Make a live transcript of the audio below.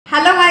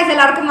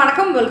எல்லாருக்கும்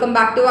வணக்கம். Welcome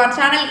back to our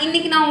channel.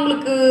 இன்னைக்கு நான்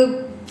உங்களுக்கு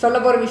சொல்ல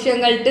போகிற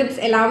விஷயங்கள்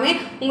டிப்ஸ் எல்லாமே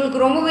உங்களுக்கு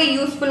ரொம்பவே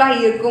யூஸ்ஃபுல்லாக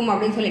இருக்கும்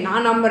அப்படின்னு சொல்லி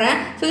நான் நம்புகிறேன்.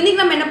 ஸோ இன்றைக்கி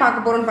நம்ம என்ன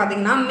பார்க்க போகிறோம்னு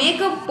பார்த்தீங்கன்னா,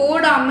 மேக்கப்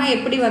போடாமல்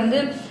எப்படி வந்து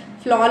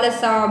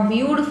ஃப்ளாலெஸ்ஸாக,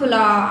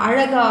 பியூட்டிஃபுல்லாக,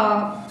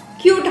 அழகாக,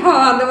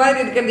 க்யூட்டாக அந்த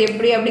மாதிரி இருக்கிறது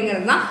எப்படி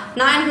அப்படிங்கிறது தான்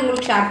நான் எனக்கு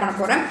உங்களுக்கு ஷேர் பண்ண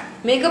போகிறேன்.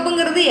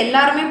 மேக்கப்புங்கிறது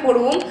எல்லாருமே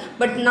போடுவோம்,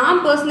 பட்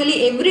நான் பர்சனலி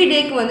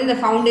எவ்ரிடேக்கு வந்து இந்த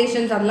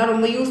ஃபவுண்டேஷன்ஸ் அதெல்லாம்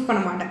ரொம்ப யூஸ்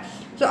பண்ண மாட்டேன்.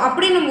 ஸோ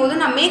அப்படின்னும் போது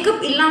நான்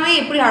மேக்கப் இல்லாமல்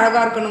எப்படி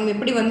அழகாக இருக்கணும்,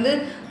 எப்படி வந்து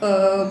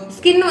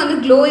ஸ்கின் வந்து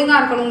க்ளோயிங்காக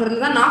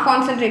இருக்கணுங்கிறது தான் நான்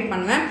கான்சென்ட்ரேட்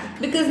பண்ணுவேன்.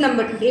 பிகாஸ்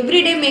நம்ம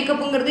எவ்ரிடே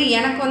மேக்கப்புங்கிறது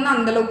எனக்கு வந்து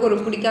அந்தளவுக்கு ஒரு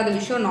பிடிக்காத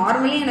விஷயம்.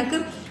 நார்மலி எனக்கு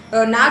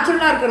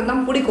நேச்சுரலாக இருக்கிறது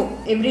தான் பிடிக்கும்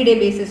எவ்ரிடே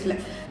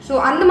பேசிஸில். ஸோ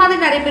அந்த மாதிரி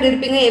நிறைய பேர்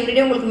இருப்பீங்க,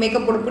 எவ்ரிடே உங்களுக்கு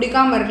மேக்கப் போட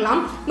பிடிக்காமல் இருக்கலாம்,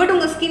 பட்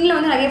உங்கள் ஸ்கின்னில்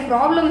வந்து நிறைய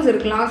ப்ராப்ளம்ஸ்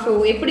இருக்கலாம். ஸோ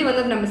எப்படி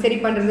வந்து நம்ம சரி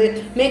பண்ணுறது,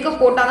 மேக்கப்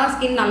போட்டால் தான்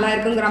ஸ்கின் நல்லா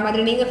இருக்குங்கிற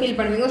மாதிரி நீங்கள் ஃபீல்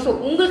பண்ணுவீங்க. ஸோ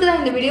உங்களுக்கு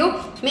தான் இந்த வீடியோ.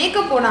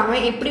 மேக்கப்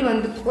போடாமல் எப்படி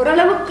வந்து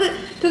ஓரளவுக்கு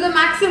டு த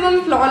மேக்ஸிமம்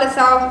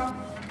ஃப்ளாலெஸ்ஸாக,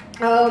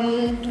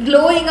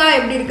 க்ளோயிங்காக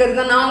எப்படி இருக்கிறது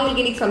தான் நான்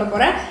உங்களுக்கு இன்னைக்கு சொல்ல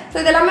போகிறேன். ஸோ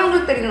இதெல்லாமே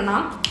உங்களுக்கு தெரியணும்னா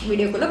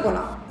வீடியோக்குள்ளே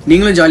போகலாம்.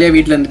 நீங்களும் ஜாலியாக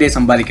வீட்டில் இருந்துட்டே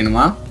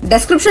சம்பாதிக்கணுமா?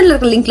 டெஸ்கிரிப்ஷன்ல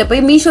இருக்க லிங்க்ல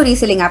போய் மீஷோ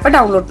ரீசெல்லிங் ஆப்பை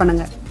டவுன்லோட்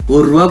பண்ணுங்க.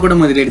 ₹1 கூட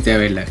முதலீடு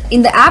தேவையில்லை.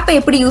 இந்த ஆப்பை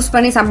எப்படி யூஸ்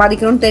பண்ணி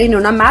சம்பாதிக்கணும்னு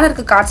தெரியணும்னா மேல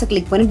இருக்க கார்ட்ஸை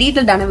கிளிக் பண்ணி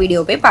டீட்டெயில்டான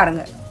வீடியோ போய்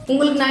பாருங்க.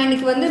 உங்களுக்கு நான்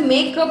இன்னைக்கு வந்து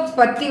மேக்கப்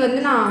பற்றி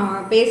வந்து நான்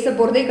பேச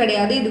போகிறதே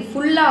கிடையாது. இது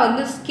ஃபுல்லாக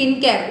வந்து ஸ்கின்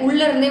கேர்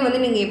உள்ளேருந்தே வந்து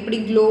நீங்கள் எப்படி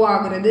க்ளோ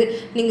ஆகுறது,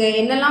 நீங்கள்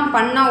என்னெல்லாம்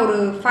பண்ணால் ஒரு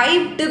 5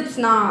 டிப்ஸ்,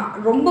 நான்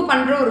ரொம்ப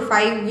பண்ணுற ஒரு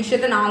 5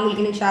 விஷயத்த நான்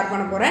உங்களுக்கு இன்னைக்கு ஷேர்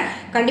பண்ண போகிறேன்.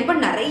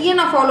 கண்டிப்பாக நிறைய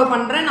நான் ஃபாலோ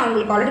பண்ணுறேன். நான்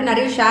உங்களுக்கு ஆல்ரெடி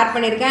நிறைய ஷேர்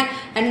பண்ணியிருக்கேன்.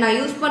 அண்ட் நான்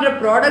யூஸ் பண்ணுற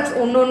ப்ராடக்ட்ஸ்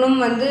ஒன்றும்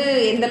வந்து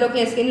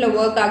எந்தளவுக்கு என் ஸ்கின்னில்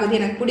ஒர்க் ஆகுது,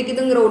 எனக்கு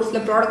பிடிக்குதுங்கிற ஒரு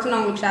சில ப்ராடக்ட்ஸும்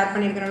நான் உங்களுக்கு ஷேர்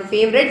பண்ணியிருக்கேன், என்னோட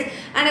ஃபேவரட்ஸ்.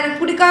 அண்ட் எனக்கு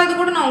பிடிக்காதது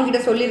கூட நான்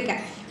உங்ககிட்ட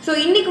சொல்லியிருக்கேன். ஸோ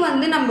இன்றைக்கி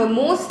வந்து நம்ம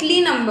மோஸ்ட்லி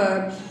நம்ம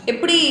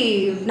எப்படி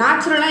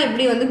நேச்சுரலாக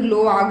எப்படி வந்து க்ளோ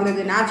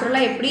ஆகுறது,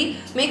 நேச்சுரலாக எப்படி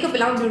மேக்கப்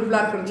இல்லாமல்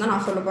பியூட்டிஃபுல்லாக இருக்கிறது தான்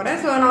நான் சொல்ல போகிறேன்.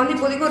 ஸோ நான் வந்து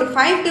இப்போதைக்கு ஒரு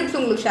 5 டிப்ஸ்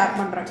உங்களுக்கு ஷேர்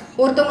பண்ணுறேன்.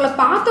 ஒருத்தவங்களை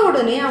பார்த்த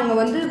உடனே அவங்க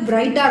வந்து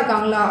பிரைட்டாக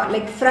இருக்காங்களா,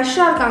 லைக்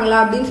ஃப்ரெஷ்ஷாக இருக்காங்களா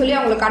அப்படின்னு சொல்லி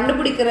அவங்களை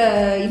கண்டுபிடிக்கிற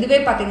இதுவே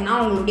பார்த்திங்கன்னா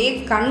அவங்களுடைய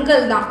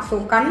கண்கள் தான். ஸோ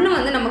கண்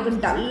வந்து நமக்கு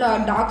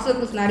டல்லாக டார்க்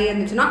சர்க்கிள்ஸ் நிறைய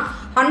இருந்துச்சுன்னா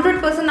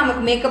 100%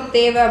 நமக்கு மேக்கப்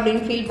தேவை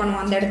அப்படின்னு ஃபீல்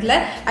பண்ணுவோம். அந்த இடத்துல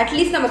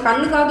அட்லீஸ்ட் நம்ம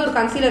கண்ணுக்காவது ஒரு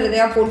கன்சீலர்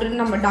இதையாக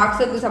போட்டுட்டு நம்ம டார்க்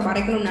சர்க்கிள்ஸை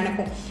மறைக்கணும்னு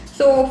நினைப்போம்.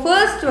 ஸோ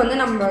ஃபர்ஸ்ட் வந்து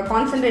நம்ம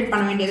கான்சென்ட்ரேட்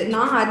பண்ண வேண்டியது,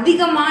 நான்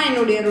அதிகமாக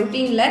என்னுடைய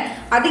ரொட்டீனில்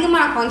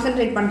அதிகமாக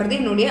கான்சென்ட்ரேட் பண்ணுறது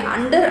என்னுடைய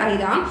அண்டர் ஐ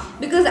தான்.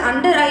 பிகாஸ்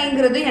அண்டர்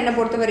ஐங்கிறது என்னை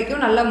பொறுத்த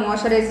வரைக்கும் நல்லா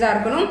மாய்ஸ்சரைஸ்டாக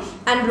இருக்கணும்.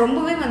 அண்ட்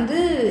ரொம்பவே வந்து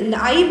இந்த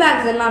ஐ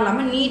பேக்ஸ் எல்லாம்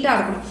இல்லாமல் நீட்டாக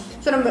இருக்கணும்.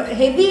 ஸோ நம்ம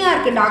ஹெவியாக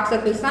இருக்குது டார்க்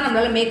சர்க்கிள்ஸ் தான்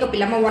நம்மளால் மேக்கப்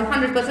இல்லாமல்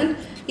 100%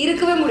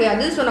 இருக்கவே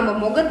முடியாது. ஸோ நம்ம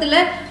முகத்தில்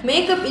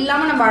மேக்கப்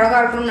இல்லாமல் நம்ம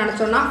அழகாக இருக்கணும்னு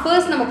நினச்சோன்னா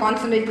ஃபர்ஸ்ட் நம்ம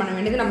கான்சென்ட்ரேட் பண்ண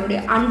வேண்டியது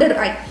நம்மளுடைய அண்டர்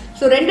ஐ.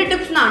 ஸோ 2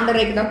 டிப்ஸ் நான்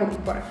அண்டர் ஐக்கு தான்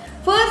கொடுக்க போகிறேன்.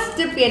 ஃபர்ஸ்ட்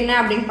டிப் என்ன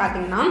அப்படின்னு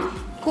பார்த்தீங்கன்னா,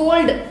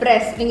 கோல்டு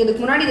ப்ரெஸ். நீங்கள்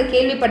இதுக்கு முன்னாடி இதை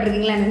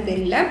கேள்விப்பட்டிருக்கீங்களா எனக்கு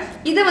தெரியல.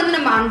 இதை வந்து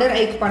நம்ம அண்டர்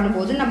ஐக்கு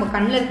பண்ணும்போது நம்ம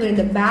கண்ணில் இருக்கிற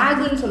இந்த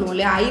பேக்குன்னு சொல்லுவோம்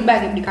இல்லையா, ஐ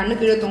பேக் இப்படி கண்ணு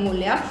கீழே தொங்கும்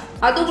இல்லையா,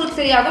 அது உங்களுக்கு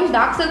சரியாகும்.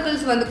 டார்க்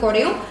சர்க்கிள்ஸ் வந்து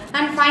குறையும்.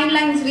 அண்ட் ஃபைன்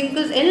லைன்ஸ்,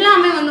 ரிங்கிள்ஸ்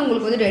எல்லாமே வந்து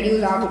உங்களுக்கு வந்து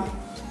ரெடியூஸ் ஆகும்.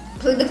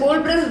 ஸோ இந்த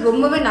கோல்ட் ப்ரெஸ்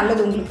ரொம்பவே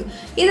நல்லது உங்களுக்கு.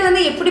 இது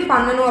வந்து எப்படி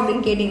பண்ணணும்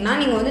அப்படின்னு கேட்டிங்கன்னா,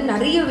 நீங்கள் வந்து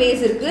நிறைய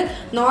வேஸ் இருக்குது.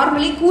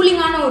 நார்மலி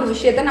கூலிங்கான ஒரு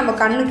விஷயத்த நம்ம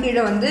கண்ணு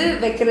கீழே வந்து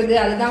வைக்கிறது,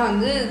 அதுதான்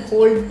வந்து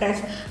கோல்ட்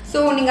ப்ரெஸ்.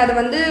 ஸோ நீங்கள் அதை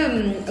வந்து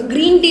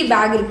க்ரீன் டீ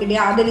பேக் இருக்கு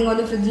இல்லையா, அதை நீங்கள்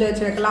வந்து ஃப்ரிட்ஜில்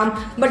வச்சு வைக்கலாம்.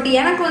 பட்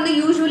எனக்கு வந்து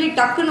யூஸ்வலி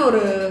டக்குன்னு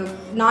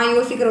நான்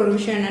யோசிக்கிற ஒரு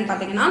விஷயம் என்னென்னு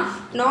பார்த்தீங்கன்னா,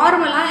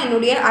 நார்மலாக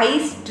என்னுடைய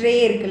ஐஸ் ட்ரே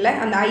இருக்குல்ல,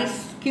 அந்த ஐஸ்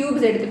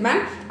க்யூப்ஸ் எடுத்துப்பேன்.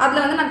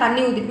 அதில் வந்து நான்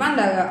தண்ணி ஊற்றிப்பேன்.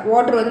 அந்த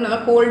வாட்டர் வந்து நல்லா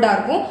கோல்டாக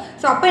இருக்கும்.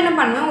 ஸோ அப்போ என்ன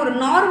பண்ணுவேன், ஒரு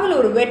நார்மல்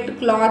ஒரு வெட்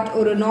கிளாத்,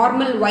 ஒரு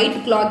நார்மல்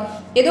ஒயிட் கிளாத்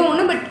ஏதோ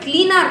ஒன்று, பட்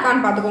க்ளீனாக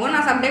இருக்கான்னு பார்த்துக்கோங்க.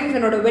 நான் சம்டைம்ஸ்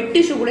என்னோட வெட்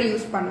டிஷ்யூ கூட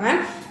யூஸ் பண்ணுவேன்.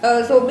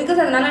 ஸோ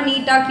பிகாஸ் அதனால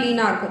நீட்டாக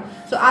க்ளீனாக இருக்கும்.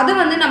 ஸோ அதை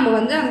வந்து நம்ம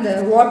வந்து அந்த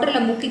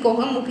வாட்டரில்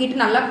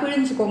முக்கிட்டு நல்லா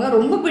பிழிஞ்சுக்கோங்க.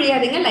 ரொம்ப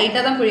பிழியாதீங்க,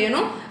 லைட்டாக தான்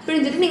பிழியணும்.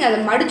 பிழிஞ்சிட்டு நீங்கள் அதை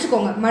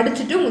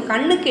மடிச்சுட்டு உங்கள்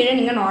கண்ணு கீழே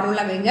நீங்கள்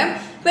நார்மலாக வைங்க.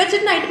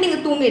 வச்சுட்டு நைட்டு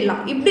நீங்கள்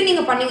தூங்கிடலாம். இப்படி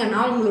நீங்கள் பண்ணிங்கன்னா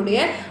உங்களுடைய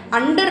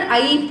அண்டர்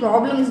ஐ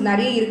ப்ராப்ளம்ஸ்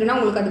நிறைய இருக்குன்னா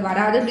உங்களுக்கு அது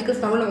வராது.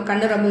 பிகாஸ் நம்ம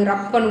கண்ணை ரொம்ப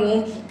ரப்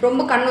பண்ணுவோம்,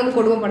 ரொம்ப கண் வந்து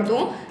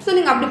கொடுமைப்படுத்துவோம். ஸோ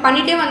நீங்கள் அப்படி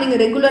பண்ணிகிட்டே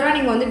வந்தீங்க ரெகுலராக,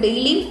 நீங்கள் வந்து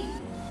டெய்லி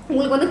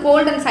உங்களுக்கு வந்து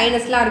கோல்ட் அண்ட்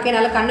சைனஸ்லாம் இருக்குது,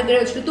 என்னால் கண்ணு கீழே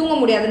வச்சுட்டு தூங்க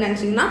முடியாதுன்னு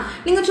நினச்சிங்கன்னா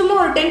நீங்கள் சும்மா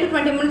ஒரு 10 to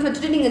 20 minutes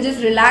வச்சுட்டு நீங்கள்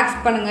ஜஸ்ட் ரிலாக்ஸ்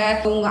பண்ணுங்கள்.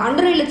 உங்கள்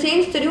அண்டர் ஐயில்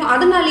சேஞ்ச் தெரியும்.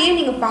 அதனாலேயே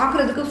நீங்கள்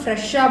பார்க்குறதுக்கு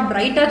ஃப்ரெஷ்ஷாக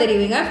பிரைட்டாக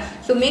தெரியுவீங்க.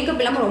 ஸோ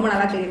மேக்கப் இல்லாமல் ரொம்ப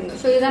நல்லா தெரியுங்க.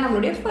 ஸோ இதுதான்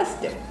நம்மளுடைய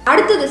ஃபர்ஸ்ட் டிப்.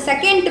 அடுத்தது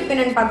செகண்ட் டிப்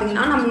என்னென்னு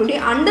பார்த்தீங்கன்னா, நம்மளுடைய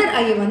அண்டர்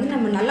ஐயை வந்து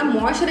நம்ம நல்லா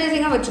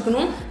மாய்ஸ்சரைசிங்காக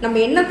வச்சுக்கணும். நம்ம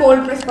என்ன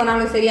கோல்ட் ப்ரெஸ்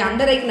பண்ணாலும் சரி,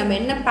 அண்டர் ஐக்கு நம்ம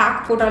என்ன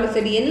பேக் போட்டாலும்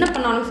சரி, என்ன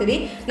பண்ணாலும் சரி,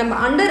 நம்ம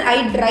அண்டர் ஐ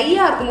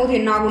ட்ரையாக இருக்கும்போது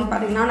என்ன ஆகும்னு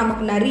பார்த்தீங்கன்னா,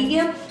 நமக்கு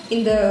நிறைய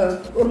இந்த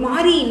ஒரு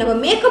மாதிரி நம்ம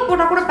மேக்கப்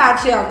போட்டால் கூட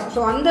பேட்சே ஆகும். ஸோ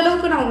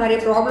அந்தளவுக்கு நமக்கு நிறைய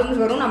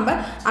ப்ராப்ளம்ஸ் வரும் நம்ம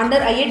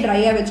அண்டர் ஐயை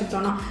ட்ரையாக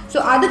வச்சுக்கிட்டோம்னா. ஸோ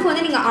அதுக்கு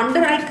வந்து நீங்கள்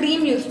அண்டர் ஐ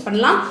க்ரீம் யூஸ்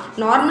பண்ணலாம்.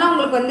 நார்மலாக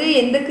உங்களுக்கு வந்து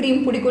எந்த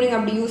க்ரீம் பிடிக்கும் நீங்கள்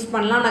அப்படி யூஸ்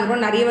பண்ணலாம். நான் கூட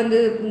நிறைய வந்து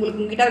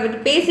உங்ககிட்ட அதை பற்றி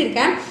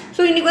பேசியிருக்கேன்.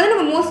 ஸோ இன்றைக்கி வந்து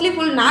நம்ம மோஸ்ட்லி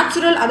ஃபுல்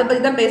நேச்சுரல் அதை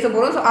பற்றி தான் பேச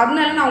போகிறோம். ஸோ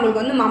அதனால நான்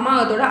உங்களுக்கு வந்து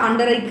மமாஅர்த்தோட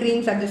அண்டர் ஐ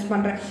க்ரீம் சஜஸ்ட்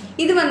பண்ணுறேன்.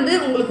 இது வந்து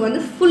உங்களுக்கு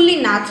வந்து ஃபுல்லி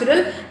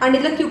நேச்சுரல். அண்ட்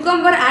இதில்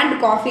கியூக்கம்பர் அண்ட்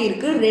காஃபி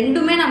இருக்குது.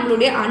 ரெண்டுமே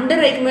நம்மளுடைய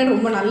அண்டர் ஐக்குமே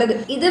ரொம்ப நல்லது.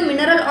 இது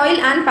mineral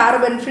oil and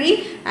paraben free.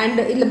 And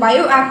இதில்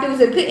பயோ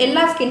ஆக்டிவ்ஸ் இருக்குது.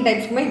 எல்லா ஸ்கின்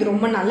டைப்ஸ்க்குமே இது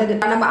ரொம்ப நல்லது.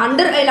 நம்ம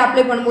அண்டர் ஐயில்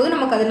அப்ளை பண்ணும்போது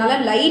நமக்கு அதனால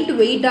லைட்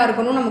வெயிட்டாக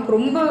இருக்கணும். நமக்கு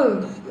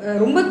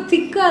ரொம்ப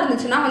திக்காக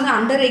இருந்துச்சுன்னா வந்து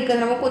அண்டர்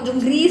ஐக்கு நமக்கு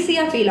கொஞ்சம்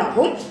க்ரீஸியாக ஃபீல்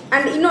ஆகும்.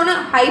 அண்ட் இன்னொன்று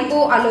ஹைப்போ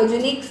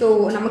அலர்ஜெனிக். ஸோ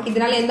நமக்கு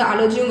இதனால் எந்த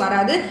அலர்ஜியும்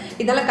வராது.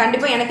 இதனால்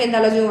கண்டிப்பாக எனக்கு எந்த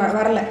அலர்ஜியும்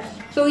வரல.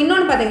 ஸோ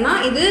இன்னொன்று பார்த்தீங்கன்னா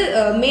இது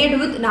மேட்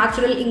வித்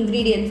நேச்சுரல்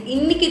இன்க்ரீடியன்ட்ஸ்.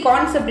 இன்றைக்கி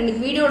கான்செப்ட்,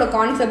 இன்றைக்கி வீடியோட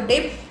கான்செப்டே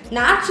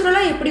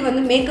நேச்சுரலாக எப்படி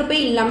வந்து மேக்கப்பே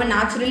இல்லாமல்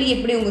நேச்சுரலி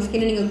எப்படி உங்கள்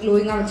ஸ்கின்னை நீங்கள்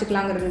க்ளோயிங்காக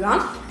வச்சுக்கலாங்கிறது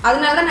தான்.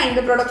 அதனால தான் நான்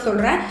இந்த ப்ராடக்ட்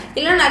சொல்கிறேன்.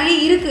 இல்லைனா நிறைய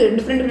இருக்குது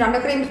டிஃப்ரெண்ட்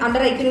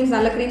அண்டர் ஐ க்ரீம்ஸ்,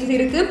 நல்ல க்ரீம்ஸ்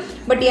இருக்குது.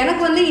 பட்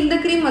எனக்கு வந்து இந்த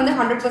க்ரீம் வந்து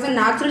 100%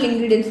 நேச்சுரல்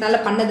இன்க்ரீடியன்ட்ஸ்னால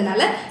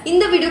பண்ணதுனால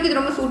இந்த வீடியோக்கு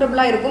இது ரொம்ப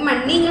சூட்டபுளாக இருக்கும்.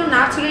 அண்ட் நீங்களும்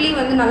நேச்சுரலி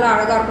வந்து நல்லா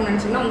அழகாக இருக்கும்னு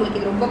நினச்சிங்கன்னா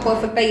உங்களுக்கு இது ரொம்ப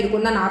பர்ஃபெக்டாக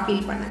இருக்கும் தான் நான்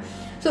ஃபீல் பண்ணேன்.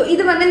 ஸோ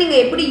இது வந்து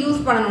நீங்கள் எப்படி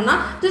யூஸ் பண்ணணும்னா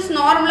ஜஸ்ட்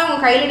நார்மலாக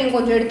உங்கள் கையில் நீங்கள்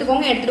கொஞ்சம்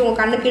எடுத்துகிட்டு உங்கள்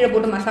கண்ணு கீழே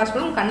போட்டு மசாஜ்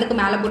பண்ணுங்கள், உங்கள் கண்ணுக்கு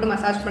மேலே போட்டு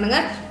மசாஜ்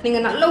பண்ணுங்கள்.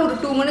 நீங்கள் நல்லா ஒரு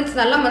 2 minutes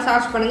நல்லா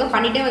மசாஜ் பண்ணுங்கள்.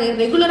 பண்ணிகிட்டே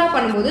வந்து ரெகுலராக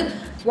பண்ணும்போது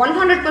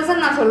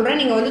 100% நான் சொல்கிறேன்,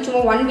 நீங்கள் வந்து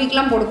சும்மா 1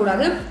 weekலாம்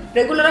போடக்கூடாது.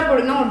 ரெகுலராக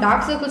போட்டிங்கன்னா ஒரு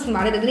டார்க் சர்க்கிள்ஸ்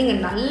மறைகிறது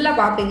நீங்கள் நல்லா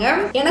பார்ப்பீங்க.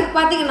 எனக்கு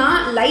பார்த்தீங்கன்னா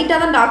லைட்டாக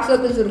தான் டார்க்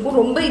சர்க்கிள்ஸ் இருக்கும்,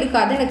 ரொம்ப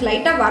இருக்காது. எனக்கு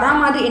லைட்டாக வரா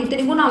மாதிரி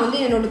எனக்கு நான் வந்து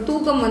என்னோட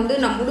தூக்கம் வந்து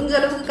நான் முடிஞ்ச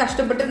அளவுக்கு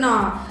கஷ்டப்பட்டு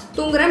நான்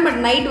தூங்குறேன். பட்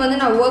நைட் வந்து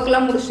நான்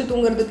ஒர்க்லாம் முடிச்சுட்டு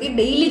தூங்குறதுக்கு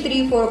டெய்லி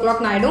 3-4 o'clock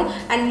ஆகிடும்.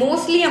 அண்ட்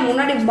மோஸ்ட்லி என்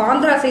முன்னாடி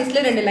பாந்திரா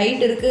சைஸில் 2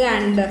 லைட் இருக்குது.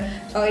 அண்ட்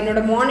என்னோட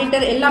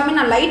மானிட்டர் எல்லாமே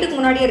நான் லைட்டுக்கு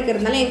முன்னாடியே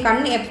இருக்கிறதுனால என்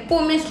கண்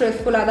எப்போவுமே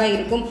ஸ்ட்ரெஸ்ஃபுல்லாக தான்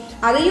இருக்கும்.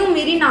 அதையும்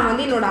மீறி நான்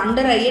வந்து என்னோட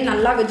அண்டர் ஐயை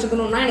நல்லா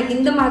வச்சுக்கணும்னா எனக்கு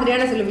இந்த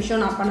மாதிரியான சில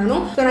விஷயம் நான்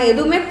பண்ணணும். ஸோ நான்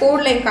எதுவுமே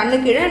போடல என் கண்ணு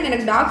கீழே.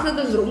 எனக்கு டார்க்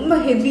சர்க்கிள்ஸ் ரொம்ப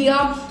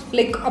ஹெவியாக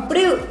லைக்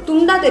அப்படியே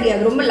துண்டா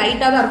தெரியாது, ரொம்ப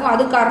லைட்டாக தான் இருக்கும்.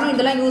 அது காரணம்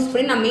இதெல்லாம் யூஸ்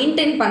பண்ணி நான்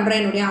மெயின்டைன் பண்ணுறேன்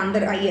என்னுடைய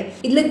அண்டர் ஐயை.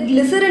 இதில்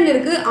கிளிசரின்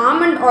இருக்குது,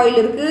 ஆல்மண்ட் ஆயில்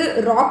இருக்குது,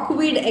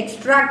 ராக்வீட்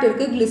எக்ஸ்ட்ராக்ட்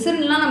இருக்குது.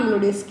 கிளிசரின்லாம்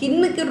நம்மளுடைய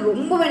ஸ்கின்னுக்கு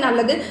ரொம்பவே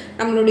நல்லது.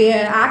 நம்மளுடைய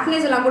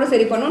ஆக்னேஸ் எல்லாம் கூட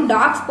சரி பண்ணும்,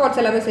 டார்க்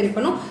ஸ்பாட்ஸ் எல்லாமே சரி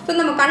பண்ணும். ஸோ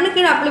நம்ம கண்ணுக்கு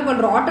அப்ளை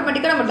பண்ணுறோம்,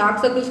 ஆட்டோமேட்டிக்காக நம்ம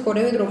டார்க் சர்க்கிள்ஸ்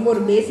குறையும். இது ரொம்ப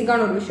ஒரு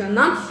பேசிக்கான ஒரு விஷயம்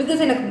தான். பிகாஸ்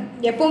எனக்கு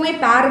எப்போவுமே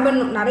பேரபன்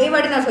நிறைய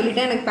வாட்டி நான்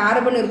சொல்லிட்டேன், எனக்கு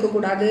பேரபன்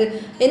இருக்கக்கூடாது.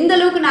 எந்த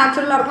அளவுக்கு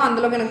நேச்சுரலாக இருக்கும்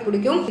அந்தளவுக்கு எனக்கு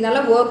பிடிக்கும்.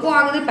 இதனால ஒர்க்கும்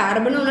ஆகுது,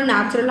 பேரபனும் இல்லை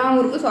நேச்சுரலாகவும்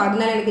இருக்குது. ஸோ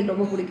அதனால எனக்கு இது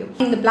ரொம்ப பிடிக்கும்.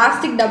 இந்த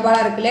பிளாஸ்டிக்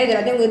டப்பாலாம் இருக்குல்ல, இது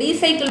எல்லாத்தையும் அவங்க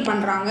ரீசைக்கிள்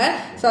பண்ணுறாங்க.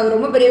 ஸோ அது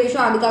ரொம்ப பெரிய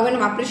விஷயம். அதுக்காக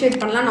நம்ம அப்ரிஷியேட்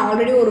பண்ணலாம். நான்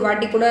ஆல்ரெடி ஒரு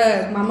வாட்டி கூட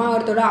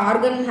மமாவர்த்தோட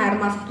ஆர்கன் ஹேர்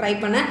மாஸ்க் ட்ரை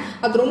பண்ணேன்.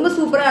 அது ரொம்ப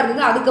சூப்பராக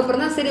இருந்தது.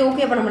 அதுக்கப்புறம் தான் சரி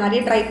ஓகே இப்போ நம்ம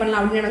நிறைய ட்ரை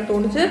பண்ணலாம் அப்படின்னு எனக்கு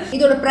தோணுச்சு.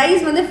 இதோட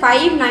ப்ரைஸ் வந்து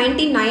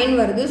 599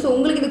 வருது. ஸோ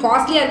உங்களுக்கு இது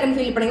காஸ்ட்லியாக இருக்குன்னு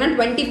ஃபீல் பண்ணிங்கன்னா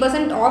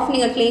 20% ஆஃப்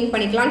நீங்கள் கிளைம்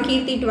பண்ணிக்கலாம்.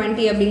 கீர்த்தி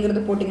 20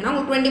 அப்படிங்கிறது போட்டிங்கன்னா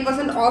உங்களுக்கு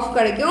 20% ஆஃப்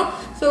கிடைக்கும்.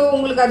 ஸோ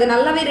உங்களுக்கு அது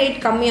நல்லாவே ரேட்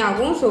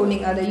கம்மியாகும். ஸோ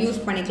நீங்கள் அதை யூஸ்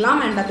பண்ணிக்கலாம்.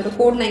 அண்ட் அதோட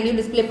கோட் நான்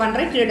எங்கேயும் டிஸ்பிளே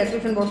பண்ணுறேன், கீழே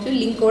டிஸ்கிரிப்ஷன் பாக்ஸில்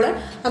லிங்கோட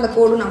அந்த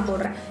கோடும் நான்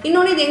போடுறேன்.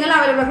 இன்னொன்று இது எங்கெல்லாம்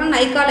அவைலபிள் இருக்குன்னா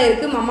நைக்காவில்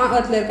இருக்குது,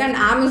 மமாஅர்த்தில் இருக்குது,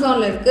 அண்ட்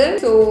அமேசானில் இருக்குது.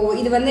 ஸோ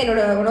இது வந்து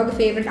என்னோட one of the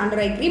favourite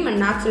under eye cream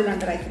and natural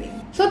under eye cream.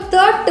 So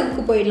third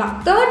டிப்புக்கு போயிடலாம்.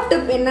 தேர்ட்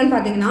டிப் என்னன்னு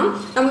பார்த்தீங்கன்னா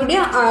நம்மளுடைய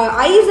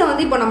ஐஸை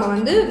வந்து இப்போ நம்ம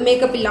வந்து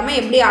மேக்கப் இல்லாமல்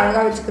எப்படி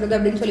அழகாக வச்சுக்கிறது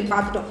அப்படின்னு சொல்லி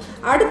பார்த்துட்டோம்.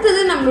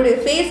 அடுத்தது நம்மளுடைய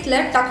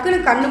ஃபேஸில்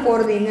டக்குன்னு கண்ணு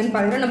போகிறது எங்கன்னு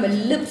பார்த்தீங்கன்னா நம்ம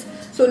லிப்ஸ்.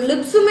 ஸோ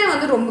லிப்ஸுமே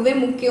வந்து ரொம்பவே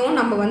முக்கியம்.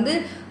 நம்ம வந்து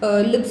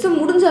லிப்ஸை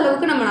முடிஞ்ச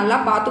அளவுக்கு நம்ம நல்லா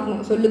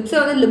பார்த்துக்கணும். ஸோ லிப்ஸை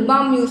வந்து லிப்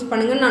பாம் யூஸ்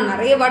பண்ணுங்கன்னு நான்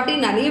நிறைய வாட்டி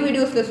நிறைய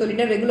வீடியோஸில்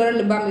சொல்லிட்டேன், ரெகுலராக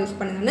லிப் பாம் யூஸ்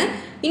பண்ணுங்கன்னு.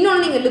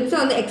 இன்னொன்று நீங்கள் லிப்ஸை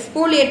வந்து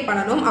எக்ஸ்போலியேட்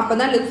பண்ணணும். அப்போ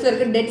தான் லிப்ஸில்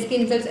இருக்க டெட்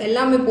ஸ்கின் செல்ஸ்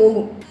எல்லாமே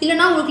போகும்.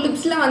 இல்லைனா உங்களுக்கு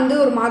லிப்ஸில் வந்து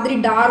ஒரு மாதிரி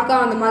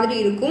டார்க்காக அந்த மாதிரி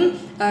இருக்கும்.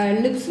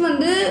 லிப்ஸ்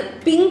வந்து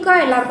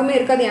பிங்காக எல்லாருக்குமே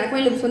இருக்காது.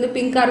 எனக்குமே லிப்ஸ் வந்து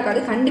பிங்காக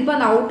இருக்காது. கண்டிப்பாக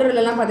அந்த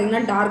அவுட்டர்லாம்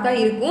பார்த்தீங்கன்னா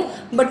டார்க்காக இருக்கும்.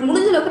 பட்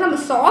முடிஞ்ச அளவுக்கு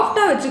நம்ம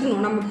சாஃப்டாக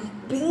வச்சுக்கணும். நம்ம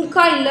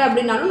பிங்காக இல்லை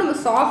அப்படின்னாலும் நம்ம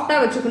சாஃப்டாக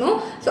வச்சுக்கணும்.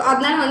 ஸோ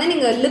அதனால வந்து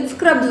நீங்கள் லிப்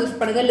ஸ்க்ரப் யூஸ்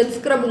பண்ணுங்கள். லிப்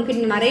ஸ்க்ரப்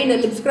உங்களுக்கு நிறைய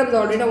லிப் ஸ்க்ரப்ஸ்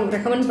ஆல்ரெடி உங்களுக்கு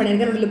ரெக்கமெண்ட்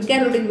பண்ணியிருக்கேன். என்னோட லிப்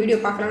கேர் ரொட்டீன் வீடியோ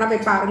பார்க்கலாம்னா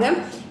போய் பாருங்கள்.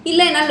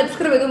 இல்லை என்னால் லிப்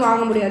ஸ்க்ரப் எதுவும்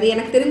வாங்க முடியாது.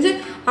 எனக்கு தெரிஞ்சு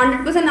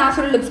 100%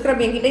 நேச்சுரல் லிப்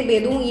ஸ்க்ரப் என்கிட்ட இப்போ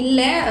எதுவும்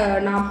இல்லை.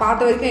 நான்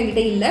பார்த்த வரைக்கும்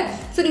என்கிட்ட இல்லை.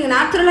 ஸோ நீங்கள்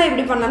நேச்சுரலாக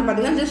எப்படி பண்ணலான்னு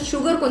பார்த்தீங்கன்னா ஜஸ்ட்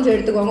சுகர் கொஞ்சம்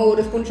எடுத்துக்கோங்க.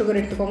 1 ஸ்பூன் சுகர்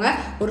எடுத்துக்கோங்க.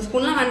 1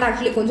 ஸ்பூன்லாம் வேண்டாம்,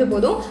 ஆக்சுவலி கொஞ்சம்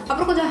போதும்.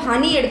 அப்புறம் கொஞ்சம்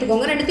ஹனி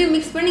எடுத்துக்கோங்க. ரெண்டுத்தையும்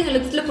மிக்ஸ் பண்ணி நீங்கள்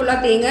லிப்ஸில் ஃபுல்லாக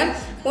தேங்க.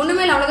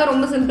 ஒன்றுமே இல்லை, அவ்வளோதான்,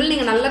 ரொம்ப சிம்பிள்.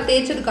 நீங்கள் நல்லா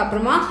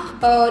தேய்ச்சதுக்கப்புறமா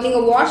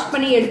நீங்கள் வாஷ்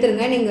பண்ணி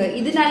எடுத்துருங்க. நீங்கள்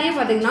இதனாலேயே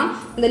பார்த்தீங்கன்னா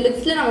இந்த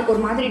லிப்ஸில் நமக்கு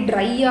ஒரு மாதிரி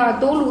ட்ரையாக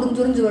தோல்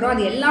உறிஞ்சு வரும்,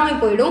 அது எல்லாமே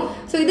போயிடும்.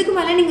 ஸோ இதுக்கு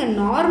மேலே நீங்கள்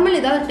நார்மல்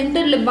ஏதாவது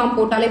டிண்டட் லிப் பாம்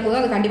போட்டாலே போதும்.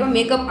 அது கண்டிப்பாக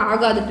மேக்கப்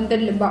ஆகாது.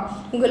 டிண்டட் லிப் பாம்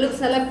உங்கள்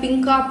லிப்ஸ் நல்லா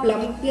பிங்காக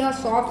ப்ளம்பியாக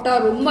சாஃப்டாக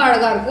ரொம்ப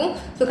அழகாக இருக்கும்.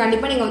 ஸோ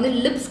கண்டிப்பாக நீங்கள் வந்து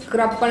லிப்ஸ்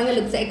ஸ்க்ரப் பண்ணுங்கள்,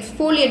 லிப்ஸை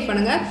எக்ஸ்ஃபோலியேட்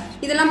பண்ணுங்கள்.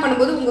 இதெல்லாம்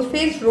பண்ணும்போது உங்கள்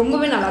ஃபேஸ்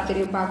ரொம்பவே நல்லா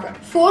தெரியும் பார்க்க.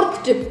 4th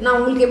டிப், நான்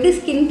உங்களுக்கு எப்படி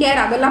ஸ்கின்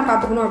கேர் அதெல்லாம்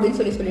பார்த்துக்கணும் அப்படின்னு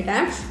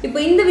சொல்லிட்டேன். இப்போ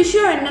இந்த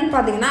விஷயம் என்னன்னு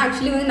பார்த்தீங்கன்னா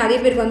ஆக்சுவலி வந்து நிறைய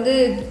பேருக்கு வந்து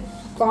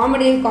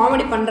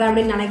காமெடி பண்ணுறேன்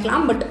அப்படின்னு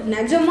நினைக்கலாம். பட்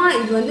நிஜமாக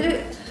இது வந்து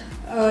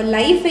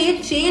லைஃபையே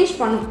சேஞ்ச்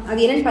பண்ணும்.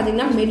 அது என்னென்னு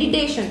பார்த்தீங்கன்னா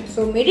மெடிடேஷன்.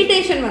 ஸோ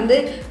மெடிடேஷன் வந்து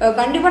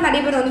கண்டிப்பாக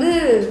நிறைய பேர் வந்து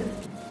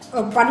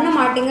பண்ண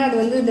மாட்டீங்க. அது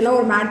வந்து இதெல்லாம்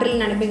ஒரு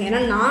மேட்டர்னு நினைப்பீங்க.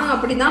 ஏன்னா நான்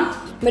அப்படி தான்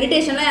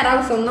மெடிடேஷன்லாம்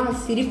யாராவது சொன்னால்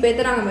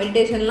சிரிப்பேத்துறாங்க.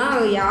 மெடிடேஷன்லாம்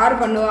யார்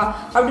பண்ணுவா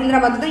அப்படின்ற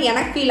மாதிரி தான்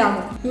எனக்கு ஃபீல்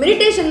ஆகும்.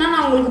 மெடிடேஷன்லாம்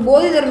நான் உங்களுக்கு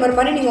போதை தர்மர்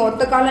மாதிரி நீங்கள்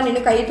ஒத்த காலில்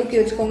நின்று கையை தூக்கி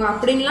வச்சுக்கோங்க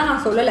அப்படின்லாம்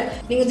நான் சொல்லலை.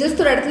 நீங்கள்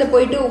ஜஸ்ட் ஒரு இடத்துல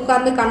போயிட்டு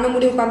உட்காந்து கண்ணை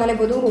மூடி உட்காந்தாலே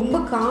போதும், ரொம்ப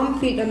காம்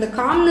ஃபீல், அந்த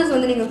காம்னஸ்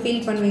வந்து நீங்கள்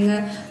ஃபீல் பண்ணுவீங்க.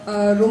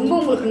 ரொம்ப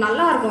உங்களுக்கு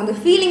நல்லாயிருக்கும், அந்த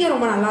ஃபீலிங்கே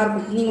ரொம்ப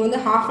நல்லாயிருக்கும். நீங்கள்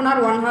வந்து 1/2 hour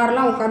 1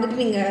 hourலாம்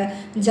உட்காந்துட்டு நீங்கள்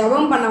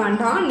ஜபம் பண்ண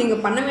வேண்டாம்.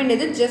 நீங்கள் பண்ண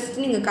வேண்டியது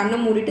ஜஸ்ட் நீங்கள் கண்ணை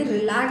மூடிட்டு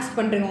ரிலாக்ஸ்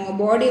பண்ணுறீங்க.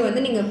 உங்கள் பாடியை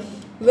வந்து நீங்கள்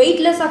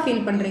வெயிட்லெஸ்ஸாக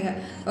ஃபீல் பண்ணுறீங்க.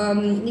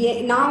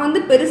 நான் வந்து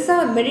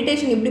பெருசாக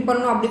மெடிடேஷன் இப்படி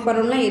பண்ணணும் அப்படி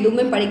பண்ணணும்லாம்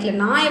எதுவுமே படிக்கல.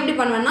 நான் எப்படி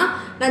பண்ணுவேன்னா,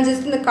 நான்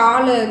ஜஸ்ட் இந்த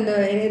காலை இந்த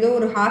ஏதோ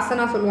ஒரு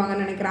ஹாசனா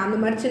சொல்லுவாங்கன்னு நினைக்கிறேன், அந்த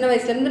மாதிரி சின்ன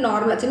வயசுலேருந்து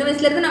நார்மலாக சின்ன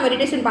வயசுலேருந்து நான்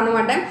மெடிடேஷன் பண்ண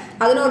மாட்டேன்.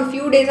 அதில் ஒரு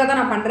ஃபியூ டேஸாக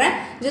தான் நான் பண்ணுறேன்.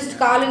 ஜஸ்ட்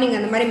காலை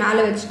நீங்கள் அந்த மாதிரி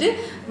மேலே வச்சுட்டு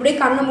அப்படியே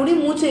கண்ணை மூடி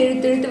மூச்சை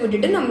இழுத்து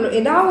விட்டுட்டு நம்மள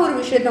ஏதாவது ஒரு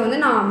விஷயத்த வந்து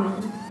நான்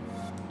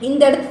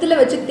இந்த இடத்துல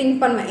வச்சு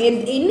திங்க் பண்ணுவேன்.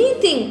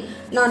 எனிதிங்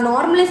நான்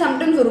நார்மலி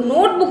சம்டைம்ஸ் ஒரு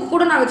நோட் புக்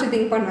கூட நான் வச்சு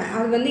திங்க் பண்ணுவேன்.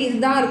 அது வந்து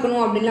இதுதான்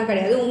இருக்கணும் அப்படின்லாம்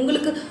கிடையாது.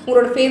 உங்களுக்கு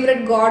உங்களோட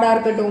ஃபேவரட் காடாக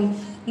இருக்கட்டும்,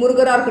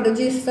 முருகராக இருக்கட்டும்,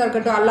 ஜீசஸாக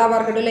இருக்கட்டும், அல்லாவாக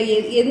இருக்கட்டும்,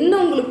 இல்லை என்ன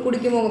உங்களுக்கு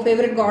பிடிக்குமோ உங்கள்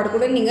ஃபேவரட் காட்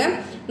கூட நீங்கள்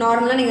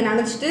நார்மலாக நீங்கள்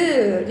நினச்சிட்டு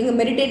நீங்கள்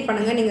மெடிடேட்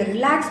பண்ணுங்கள், நீங்கள்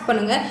ரிலாக்ஸ்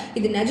பண்ணுங்கள்.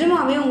 இது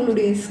நிஜமாகவே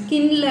உங்களுடைய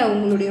ஸ்கின்ல,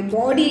 உங்களுடைய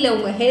பாடியில்,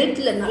 உங்கள்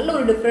ஹெல்த்தில் நல்ல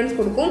ஒரு டிஃப்ரென்ஸ்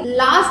கொடுக்கும்.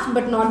 Last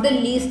but not the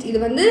least,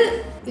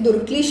 இது ஒரு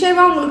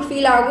கிளிஷேவாக உங்களுக்கு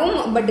ஃபீல் ஆகும்,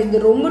 பட் இது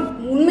ரொம்ப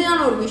உண்மையான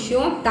ஒரு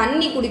விஷயம்.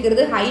 தண்ணி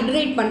குடிக்கிறது,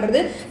 ஹைட்ரேட் பண்ணுறது.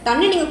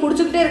 தண்ணி நீங்கள்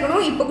குடிச்சுக்கிட்டே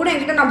இருக்கணும். இப்போ கூட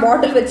என்கிட்ட நான்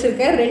பாட்டில்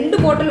வச்சுருக்கேன், 2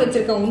 பாட்டில்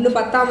வச்சுருக்கேன், 1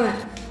 பத்தாமல்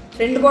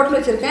 2 பாட்டில்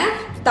வச்சுருக்கேன்.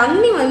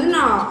 தண்ணி வந்து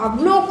நான்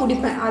அவ்வளோ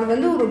குடிப்பேன். அது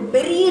வந்து ஒரு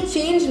பெரிய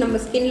சேஞ்ச் நம்ம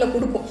ஸ்கின்ல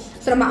கொடுக்கும்.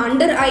 ஸோ நம்ம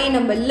அண்டர் ஐ,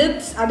 நம்ம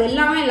லிப்ஸ், அது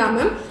எல்லாமே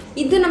இல்லாமல்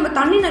இது நம்ம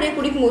தண்ணி நிறைய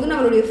குடிக்கும் போது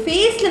நம்மளுடைய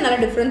ஃபேஸில் நல்ல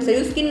டிஃப்ரென்ஸ்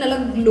தெரியும், ஸ்கின் நல்லா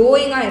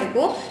க்ளோயிங்காக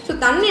இருக்கும். ஸோ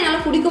தண்ணி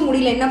என்னால் குடிக்க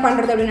முடியல, என்ன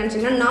பண்ணுறது அப்படின்னு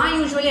நினச்சிங்கன்னா, நான்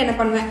யூஸ்வலி என்ன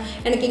பண்ணுவேன்,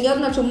 எனக்கு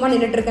எங்கேயாவது நான் சும்மா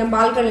நின்றுட்டுருக்கேன்,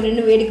 பால்கனியில்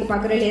நின்று வேடிக்கை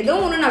பார்க்குறேன், இல்லை ஏதோ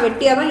ஒன்று நான்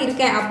வெட்டியாக தான்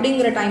இருக்கேன்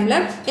அப்படிங்கிற டைமில்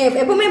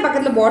எப்போவுமே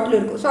பக்கத்தில் பாட்டில்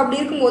இருக்கும். ஸோ அப்படி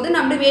இருக்கும்போது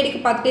நான் அப்படியே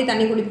வேடிக்கை பார்த்துட்டே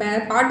தண்ணி குடிப்பேன்,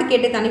 பாட்டு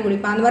கேட்டே தண்ணி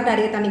குடிப்பேன், அந்த மாதிரி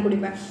நிறைய தண்ணி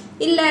குடிப்பேன்.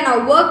 இல்லை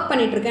நான் ஒர்க்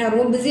பண்ணிகிட்ருக்கேன்,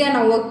 ரொம்ப பிஸியாக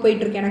நான் ஒர்க்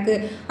போயிட்டுருக்கேன் எனக்கு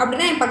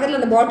அப்படின்னா, என் பக்கத்தில்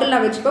அந்த பாட்டில்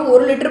நான் வச்சுப்பேன்.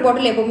 1 லிட்டர்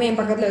பாட்டில் எப்போவுமே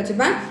என் பக்கத்தில்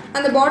வச்சுப்பேன்.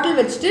 அந்த பாட்டில்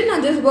வச்சுட்டு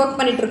நான் ஜஸ்ட் ஒர்க்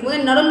பண்ணிட்டு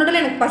இருக்கும்போது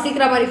நடுவில் எனக்கு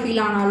பசிக்கிற மாதிரி ஃபீல்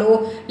ஆனாலோ,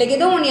 லைக்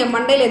ஏதோ ஒன்று என்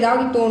மண்டையில்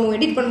ஏதாவது தோணும்,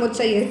 எடிட்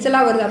பண்ணும்போது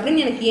எரிச்சலாக வருது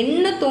அப்படின்னு எனக்கு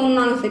என்ன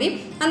தோணுனாலும் சரி,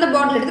 அந்த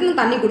பாட்டில் எடுத்து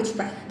நான் தண்ணி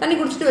குடிச்சுப்பேன், தண்ணி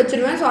குடிச்சிட்டு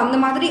வச்சுருவேன். ஸோ அந்த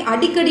மாதிரி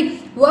அடிக்கடி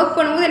ஒர்க்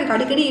பண்ணும்போது எனக்கு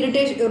அடிக்கடி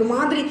இரிட்டேஷன், ஒரு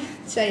மாதிரி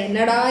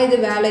என்னடா இது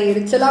வேலை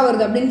எரிச்சலாக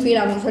வருது அப்படின்னு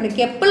ஃபீல் ஆகும். ஸோ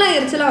எனக்கு எப்போல்லாம்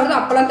எரிச்சலாக வருதோ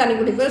அப்போல்லாம் தண்ணி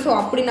குடிப்பேன். ஸோ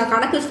அப்படி நான்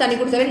கணக்கு வச்சு தண்ணி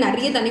குடிச்சாலே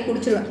நிறைய தண்ணி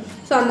குடிச்சிடுவேன்.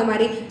 ஸோ அந்த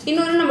மாதிரி.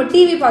 இன்னொன்று, நம்ம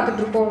டிவி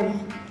பார்த்துட்ருக்கோம்,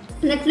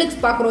 நெட்ஃப்ளிக்ஸ்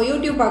பார்க்குறோம்,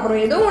 யூடியூப் பார்க்குறோம்,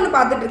 ஏதோ ஒன்று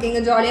பார்த்துட்டு இருக்கீங்க,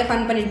 ஜாலியாக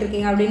ஃபன் பண்ணிட்டு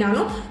இருக்கீங்க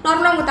அப்படின்னாலும்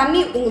நார்மலாக உங்கள் தண்ணி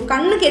உங்கள்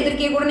கண்ணுக்கு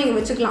எதிர்க்கே கூட நீங்கள்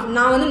வச்சுக்கலாம்.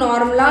 நான் வந்து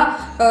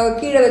நார்மலாக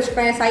கீழே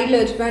வச்சுப்பேன், சைடில்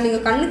வச்சுப்பேன்,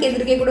 நீங்கள் கண்ணுக்கு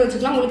எதிர்க்கே கூட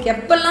வச்சுக்கலாம். உங்களுக்கு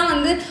எப்பெல்லாம்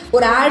வந்து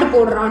ஒரு ஆடு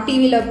போடுறான்,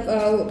 டிவியில்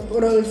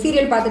ஒரு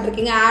சீரியல் பார்த்துட்டு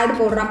இருக்கீங்க, ஆடு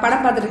போடுறான்,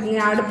 படம் பார்த்துட்டு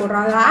இருக்கீங்க, ஆடு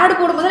போடுறான், அது ஆடு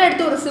போடும்போது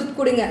எடுத்து ஒரு சிப்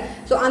குடிங்க.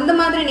 ஸோ அந்த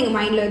மாதிரி நீங்கள்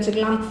மைண்டில்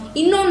வச்சுக்கலாம்.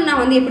 இன்னொன்று,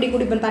 நான் வந்து எப்படி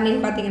குடிப்பேன்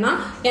தண்ணின்னு பார்த்தீங்கன்னா,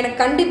 எனக்கு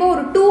கண்டிப்பாக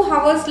ஒரு 2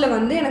 ஹவர்ஸில்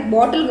வந்து எனக்கு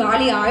பாட்டில்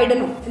காலி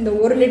ஆகிடணும். இந்த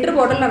 1 லிட்டர்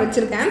பாட்டில் நான்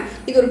வச்சுருக்கேன்,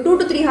 இது ஒரு 2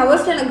 to 3 ஹவர்ஸில்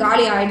எனக்கு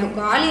காலி ஆகிடும்.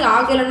 காலி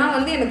ஆகலைன்னா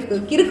வந்து எனக்கு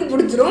கிறுக்கு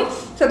பிடிச்சிரும்.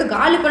 ஸோ அது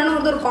காலி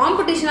பண்ணுறது ஒரு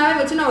காம்படிஷனாகவே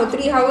வச்சு நான் ஒரு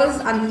 3 ஹவர்ஸ்,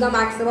 அதுதான்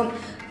மேக்ஸிமம்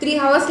 3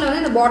 ஹவர்ஸில்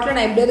வந்து இந்த பாட்டிலை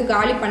நான் எப்படியாவது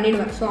காலி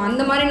பண்ணிவிடுவேன். ஸோ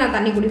அந்த மாதிரி நான்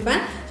தண்ணி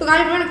குடிப்பேன். ஸோ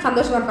காலி பண்ணால் எனக்கு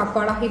சந்தோஷமாக இருக்கும்,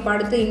 அப்பாடா இப்போ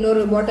அடுத்து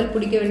இன்னொரு பாட்டில்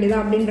குடிக்க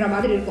வேண்டியதா அப்படின்ற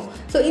மாதிரி இருக்கும்.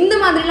 ஸோ இந்த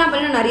மாதிரிலாம்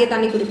பண்ணி நான் நிறைய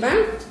தண்ணி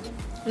குடிப்பேன்.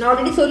 நான்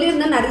ஆல்ரெடி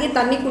சொல்லியிருந்தேன் நிறைய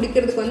தண்ணி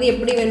குடிக்கிறதுக்கு வந்து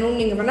எப்படி வேணும்னு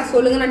நீங்கள் வேணால்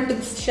சொல்லுங்கள், நான்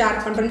டிப்ஸ்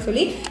ஷேர் பண்ணுறேன்னு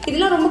சொல்லி.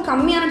 இதெல்லாம் ரொம்ப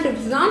கம்மியான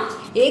டிப்ஸ் தான்,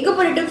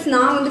 ஏகப்பட்ட டிப்ஸ்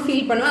நான் வந்து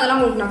ஃபீல் பண்ணுவேன். அதெல்லாம்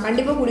உங்களுக்கு நான்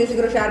கண்டிப்பாக கூடிய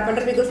சீக்கிரம் ஷேர்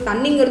பண்ணுறேன். பிகாஸ்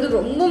தண்ணிங்கிறது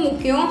ரொம்ப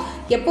முக்கியம்.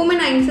 எப்போவுமே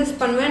நான்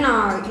இன்சிஸ்ட் பண்ணுவேன்.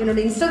 நான்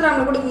என்னோட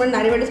இன்ஸ்டாகிராமில் கூட முன்னாடி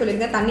நிறைய வாட்டி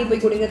சொல்லியிருக்கேன், தண்ணி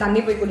போய் குடிங்க,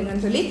 தண்ணி போய்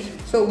குடிங்கன்னு சொல்லி.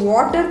 ஸோ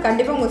வாட்டர்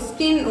கண்டிப்பாக உங்கள்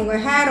ஸ்கின்,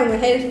 உங்கள் ஹேர்,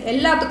 உங்கள் ஹெல்த்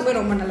எல்லாத்துக்குமே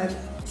ரொம்ப நல்லது.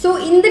 ஸோ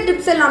இந்த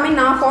டிப்ஸ் எல்லாமே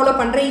நான் ஃபாலோ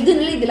பண்ணுறேன். இது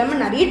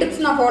இல்லாமல் நிறைய டிப்ஸ்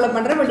நான் ஃபாலோ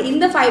பண்ணுறேன். பட்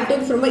இந்த 5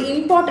 டிப்ஸ் ரொம்ப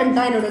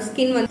இம்பார்ட்டண்ட்டாக என்னோட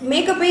ஸ்கின் வந்து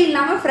மேக்கப்பே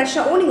இல்லாமல்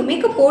ஃப்ரெஷ்ஷாக, நீங்கள்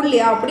மேக்கப்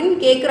போடலையா அப்படின்னு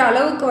கேட்குற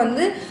அளவுக்கு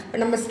வந்து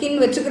நம்ம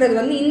ஸ்கின் வச்சுக்கிறது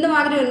வந்து இந்த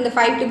மாதிரி இந்த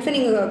 5 டிப்ஸை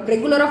நீங்கள்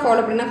ரெகுலராக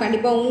ஃபாலோ பண்ணால்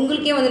கண்டிப்பாக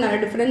உங்களுக்கே வந்து நல்ல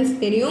டிஃப்ரென்ஸ்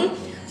தெரியும்.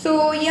 ஸோ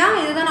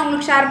இதுதான் நான்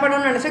உங்களுக்கு ஷேர்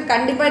பண்ணணும்னு நினச்சேன்.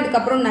 கண்டிப்பாக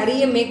இதுக்கப்புறம்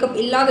நிறைய மேக்கப்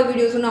இல்லாத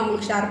வீடியோஸும் நான்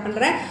உங்களுக்கு ஷேர்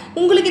பண்ணுறேன்.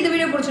 உங்களுக்கு இந்த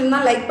வீடியோ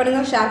பிடிச்சிருந்தா லைக்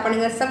பண்ணுங்கள், ஷேர்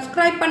பண்ணுங்கள்,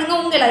 சப்ஸ்கிரைப்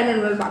பண்ணுங்கள். உங்கள்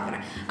எல்லாருமே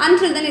பார்க்குறேன்.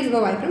 Until then, it's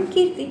bye from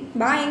Kirti.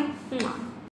 Bye.